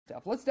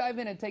stuff. Let's dive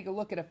in and take a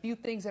look at a few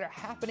things that are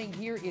happening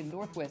here in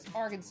Northwest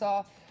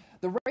Arkansas.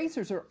 The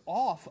racers are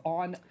off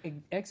on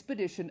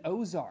Expedition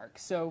Ozark.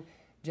 So,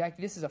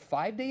 Jackie, this is a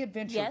 5-day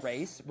adventure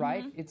race,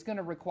 right? It's going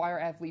to require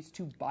athletes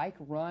to bike,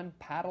 run,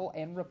 paddle,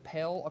 and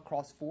rappel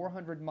across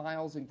 400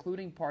 miles,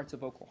 including parts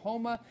of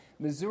Oklahoma,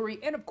 Missouri,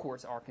 and, of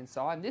course,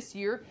 Arkansas. And this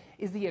year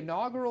is the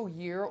inaugural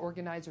year.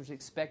 Organizers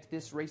expect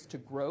this race to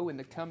grow in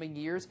the coming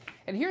years.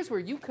 And here's where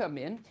you come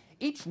in.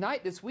 Each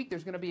night this week,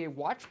 there's going to be a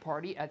watch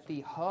party at the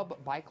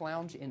Hub Bike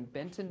Lounge in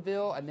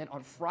Bentonville. And then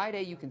on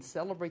Friday, you can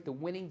celebrate the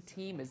winning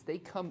team as they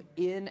come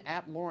in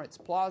at Lawrence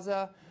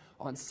Plaza.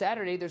 On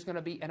Saturday, there's going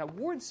to be an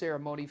award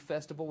ceremony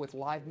festival with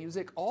live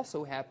music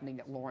also happening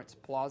at Lawrence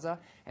Plaza.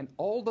 And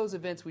all those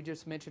events we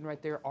just mentioned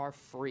right there are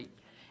free.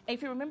 And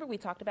if you remember, we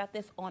talked about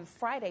this on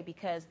Friday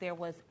because there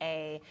was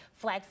a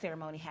flag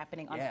ceremony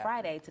happening on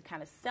Friday to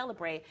kind of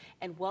celebrate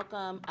and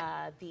welcome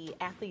the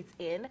athletes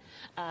in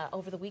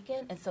over the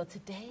weekend. And so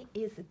today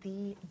is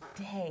the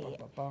day.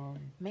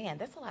 Man,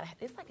 that's a lot.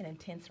 It's like an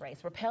intense race.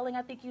 Rappelling,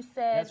 I think you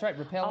said. That's right,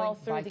 rappelling, all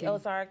through biking. the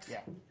Ozarks.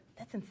 Yeah.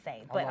 That's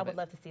insane, but I would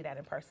love to see that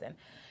in person.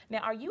 Now,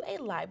 are you a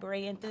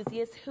library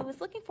enthusiast who is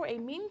looking for a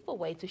meaningful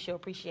way to show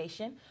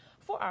appreciation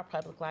for our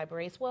public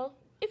libraries? Well,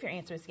 if your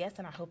answer is yes,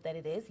 and I hope that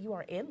it is, you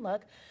are in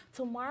luck.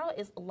 Tomorrow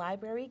is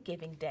Library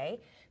Giving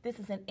Day. This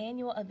is an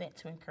annual event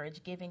to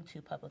encourage giving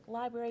to public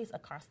libraries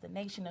across the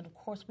nation. And of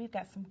course, we've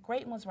got some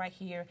great ones right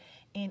here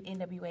in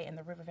NWA and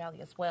the River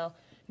Valley as well.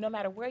 No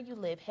matter where you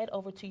live, head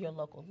over to your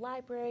local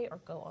library or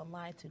go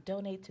online to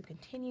donate to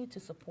continue to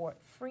support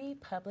free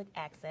public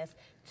access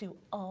to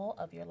all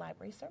of your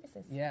library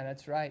services. Yeah,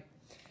 that's right.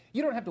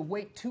 You don't have to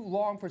wait too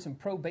long for some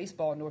pro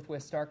baseball in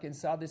Northwest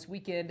Arkansas. This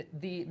weekend,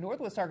 the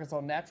Northwest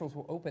Arkansas Naturals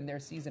will open their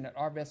season at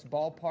Arvest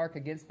Ballpark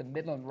against the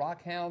Midland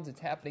Rockhounds.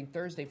 It's happening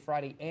Thursday,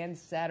 Friday, and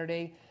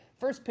Saturday.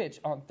 First pitch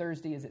on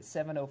Thursday is at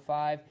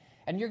 7:05.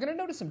 And you're going to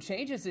notice some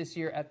changes this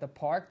year at the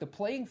park. The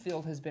playing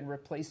field has been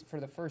replaced for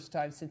the first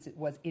time since it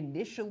was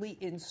initially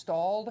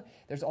installed.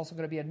 There's also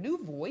going to be a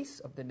new voice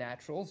of the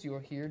Naturals you'll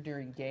hear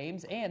during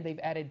games. And they've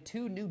added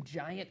 2 new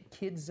giant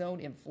Kids Zone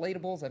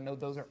inflatables. I know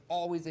those are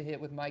always a hit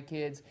with my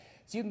kids.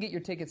 So you can get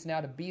your tickets now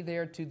to be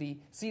there to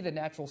see the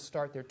Naturals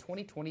start their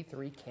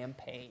 2023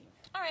 campaign.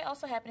 All right,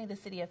 also happening, the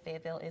city of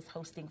Fayetteville is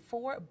hosting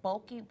 4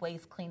 bulky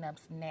waste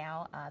cleanups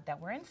now that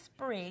we're in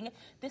spring.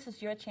 This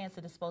is your chance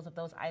to dispose of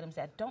those items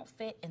that don't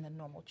fit in the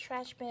normal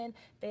trash bin.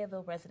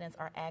 Fayetteville residents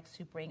are asked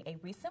to bring a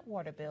recent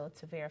water bill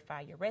to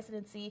verify your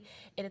residency.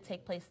 It'll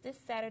take place this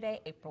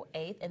Saturday, April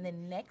 8th, and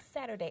then next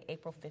Saturday,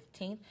 April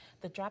 15th.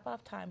 The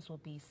drop-off times will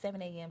be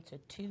 7 a.m. to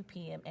 2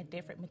 p.m., and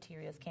different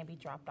materials can be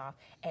dropped off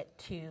at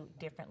 2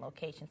 different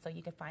locations. So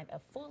you can find a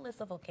full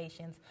list of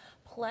locations,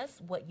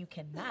 plus what you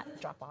cannot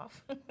drop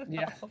off.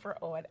 Over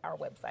on our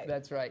website.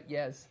 That's right,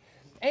 yes.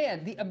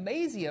 And the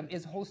Amazium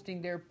is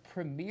hosting their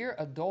premier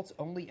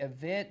adults-only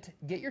event.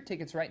 Get your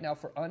tickets right now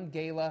for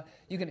Ungala.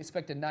 You can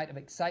expect a night of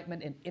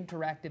excitement and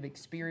interactive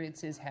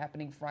experiences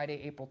happening Friday,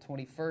 April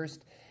 21st.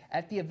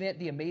 At the event,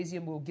 the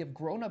Amazium will give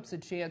grown-ups a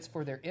chance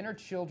for their inner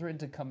children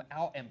to come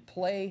out and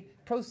play.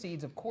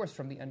 Proceeds, of course,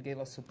 from the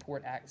Ungala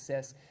Support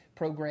Access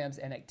programs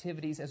and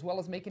activities, as well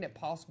as making it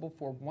possible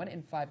for 1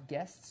 in 5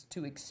 guests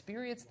to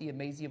experience the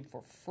Amazium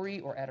for free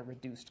or at a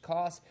reduced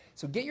cost.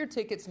 So get your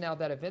tickets now.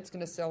 That event's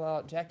going to sell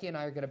out. Jackie and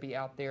I are going to be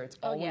out there. It's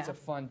always a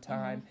fun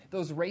time.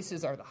 Those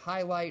races are the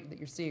highlight that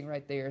you're seeing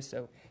right there,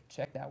 so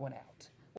check that one out.